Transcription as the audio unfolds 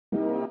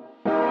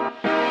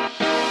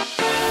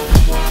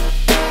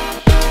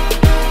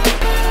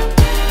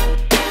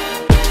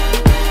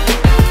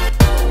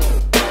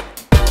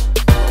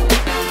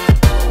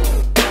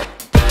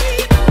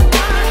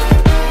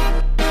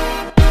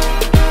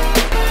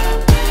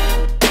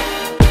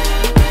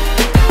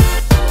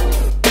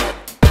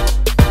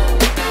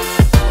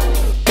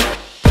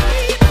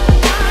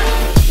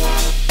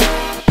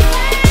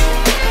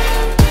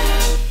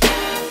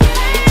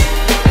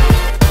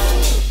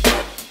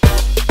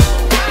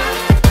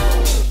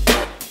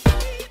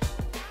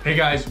Hey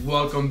guys,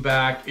 welcome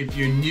back. If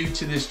you're new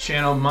to this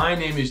channel, my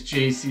name is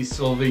JC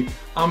Silvey.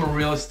 I'm a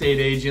real estate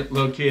agent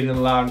located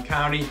in Loudoun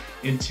County,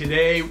 and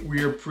today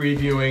we are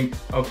previewing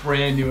a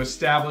brand new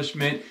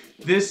establishment.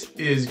 This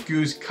is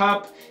Goose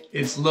Cup.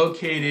 It's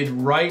located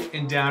right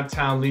in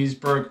downtown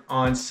Leesburg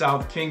on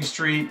South King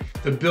Street.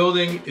 The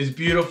building is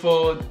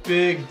beautiful,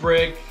 big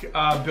brick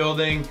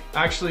building,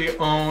 actually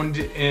owned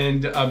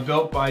and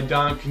built by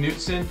Don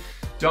Knutson.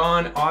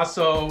 Don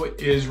also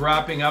is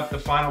wrapping up the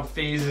final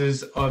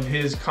phases of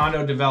his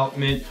condo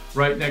development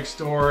right next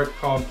door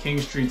called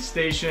King Street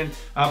Station.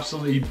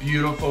 Absolutely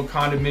beautiful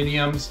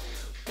condominiums.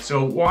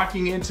 So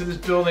walking into this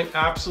building,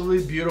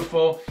 absolutely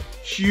beautiful,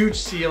 huge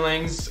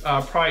ceilings,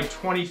 probably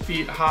 20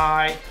 feet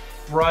high,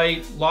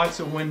 bright,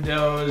 lots of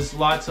windows,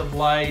 lots of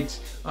light,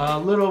 a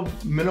little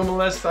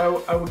minimalist,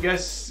 I would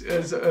guess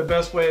is the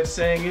best way of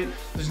saying it.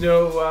 There's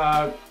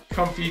no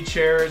comfy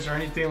chairs or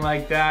anything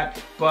like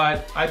that,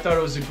 but I thought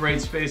it was a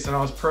great space and I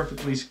was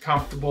perfectly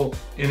comfortable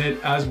in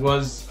it, as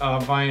was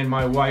Vi and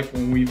my wife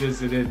when we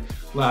visited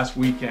last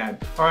weekend.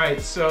 All right,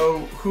 so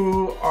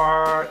who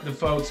are the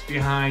folks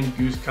behind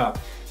Goose Cup?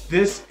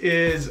 This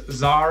is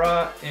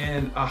Zaara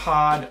and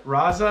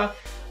Raza.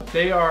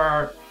 They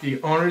are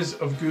the owners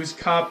of Goose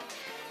Cup,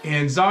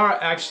 and Zaara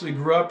actually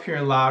grew up here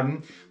in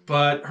Loudoun,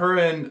 but her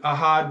and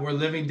Ahad were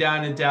living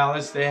down in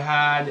Dallas. They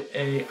had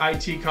a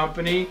IT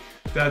company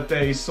that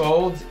they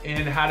sold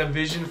and had a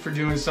vision for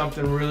doing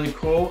something really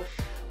cool.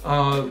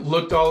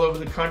 Looked all over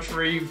the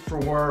country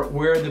for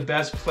where the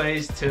best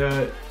place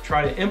to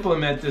try to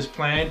implement this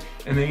plan,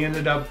 and they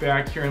ended up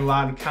back here in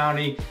Loudoun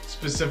County,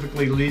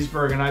 specifically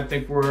Leesburg, and I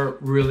think we're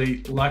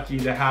really lucky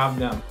to have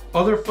them.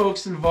 Other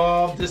folks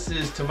involved, this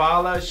is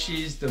Tavala,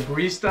 she's the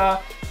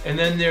barista, and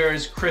then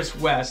there's Chris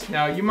West.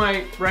 Now you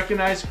might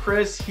recognize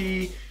Chris.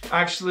 He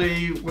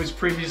actually was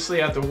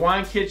previously at the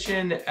Wine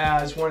Kitchen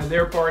as one of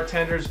their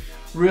bartenders.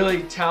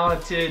 Really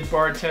talented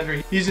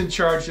bartender. He's in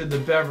charge of the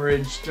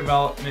beverage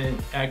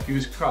development at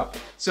Goose Cup.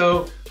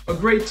 So a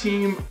great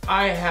team.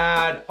 I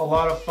had a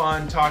lot of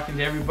fun talking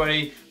to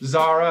everybody.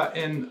 Zaara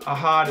and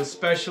Ahad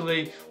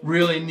especially,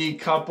 really neat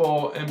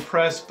couple,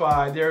 impressed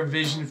by their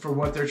vision for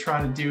what they're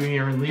trying to do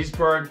here in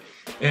Leesburg.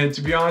 And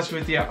to be honest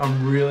with you,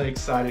 I'm really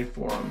excited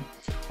for them.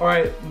 All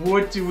right,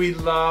 what do we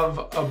love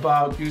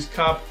about Goose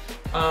Cup?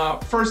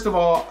 First of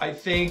all, I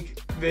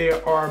think they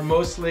are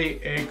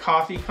mostly a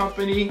coffee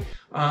company.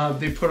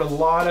 They put a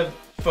lot of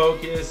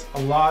focus,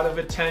 a lot of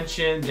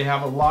attention. They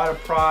have a lot of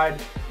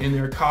pride in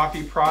their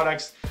coffee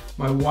products.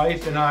 My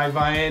wife and I,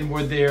 Vian,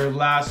 were there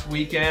last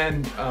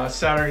weekend,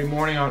 Saturday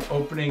morning on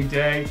opening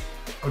day.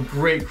 A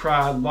great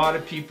crowd, a lot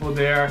of people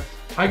there.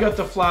 I got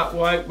the flat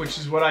white, which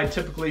is what I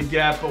typically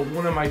get, but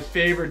one of my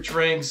favorite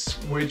drinks,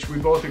 which we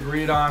both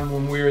agreed on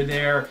when we were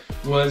there,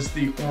 was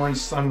the orange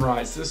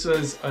sunrise. This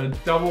is a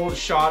double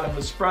shot of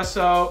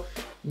espresso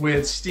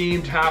with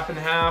steamed half and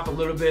half, a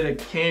little bit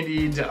of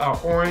candied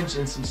orange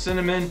and some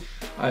cinnamon.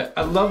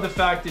 I love the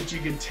fact that you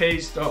can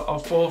taste a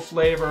full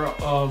flavor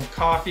of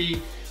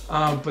coffee,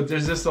 but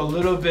there's just a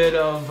little bit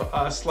of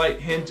a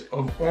slight hint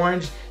of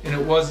orange, and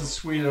it wasn't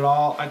sweet at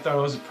all. I thought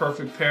it was a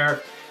perfect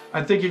pair.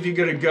 I think if you're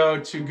gonna go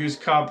to Goose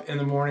Cup in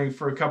the morning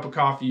for a cup of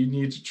coffee, you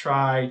need to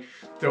try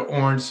the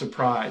orange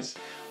surprise.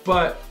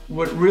 But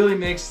what really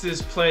makes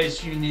this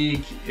place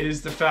unique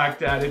is the fact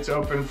that it's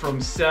open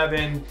from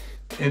 7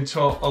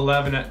 until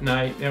 11 at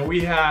night. Now we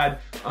had,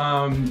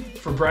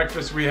 for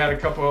breakfast, we had a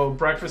couple of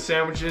breakfast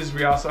sandwiches.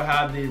 We also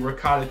had the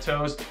ricotta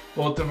toast.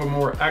 Both of them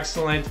were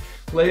excellent.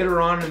 Later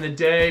on in the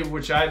day,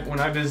 when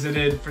I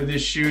visited for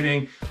this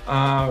shooting,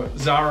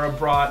 Zaara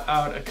brought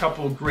out a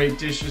couple of great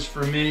dishes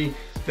for me.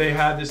 They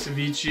had the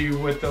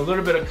ceviche with a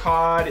little bit of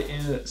cod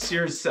and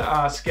seared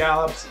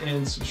scallops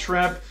and some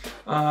shrimp.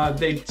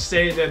 They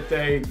say that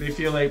they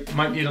feel they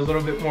might need a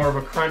little bit more of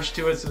a crunch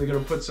to it, so they're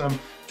gonna put some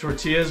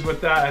tortillas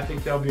with that. I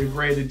think that'll be a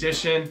great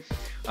addition.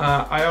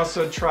 I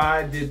also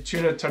tried the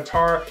tuna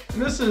tartare,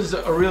 and this is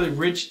a really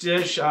rich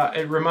dish.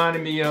 It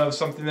reminded me of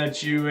something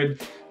that you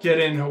would get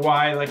in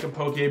Hawaii, like a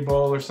poke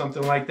bowl or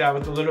something like that,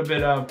 with a little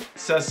bit of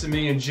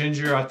sesame and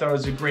ginger. I thought it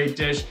was a great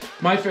dish.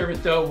 My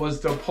favorite though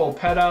was the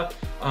polpetta.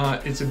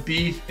 It's a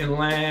beef and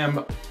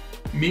lamb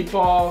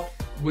meatball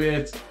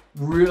with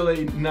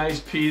really nice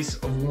piece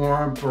of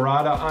warm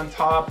burrata on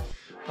top.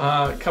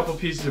 A couple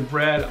pieces of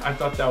bread. I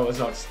thought that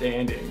was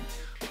outstanding.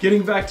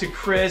 Getting back to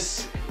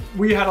Chris,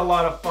 we had a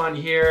lot of fun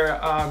here.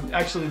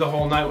 Actually, the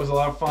whole night was a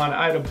lot of fun.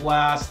 I had a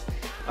blast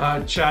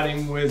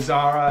chatting with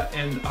Zaara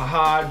and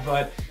Ahad,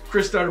 but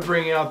Chris started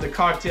bringing out the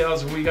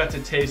cocktails and we got to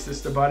taste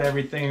just about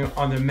everything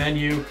on the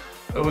menu.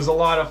 It was a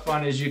lot of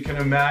fun, as you can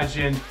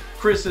imagine.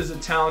 Chris is a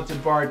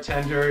talented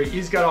bartender.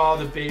 He's got all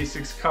the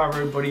basics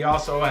covered, but he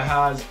also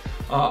has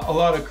a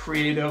lot of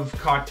creative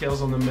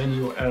cocktails on the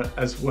menu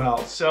as well.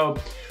 So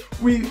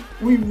we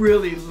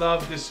really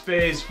love this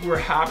space. We're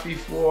happy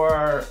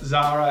for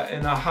Zaara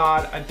and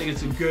Ahad. I think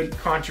it's a good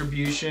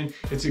contribution.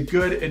 It's a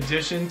good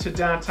addition to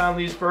downtown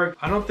Leesburg.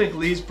 I don't think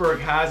Leesburg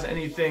has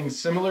anything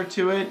similar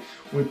to it,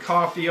 with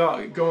coffee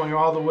going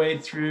all the way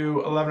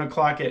through 11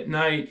 o'clock at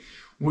night.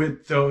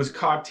 with those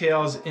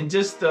cocktails, and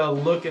just the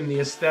look and the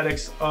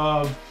aesthetics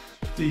of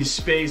the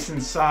space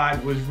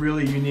inside was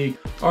really unique.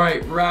 All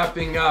right,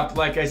 wrapping up,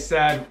 like I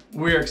said,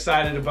 we're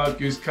excited about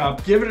Goose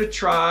Cup. Give it a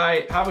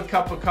try, have a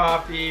cup of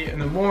coffee in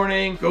the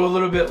morning, go a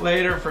little bit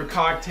later for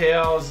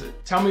cocktails.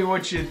 Tell me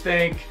what you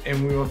think,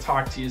 and we will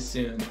talk to you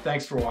soon.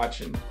 Thanks for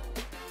watching.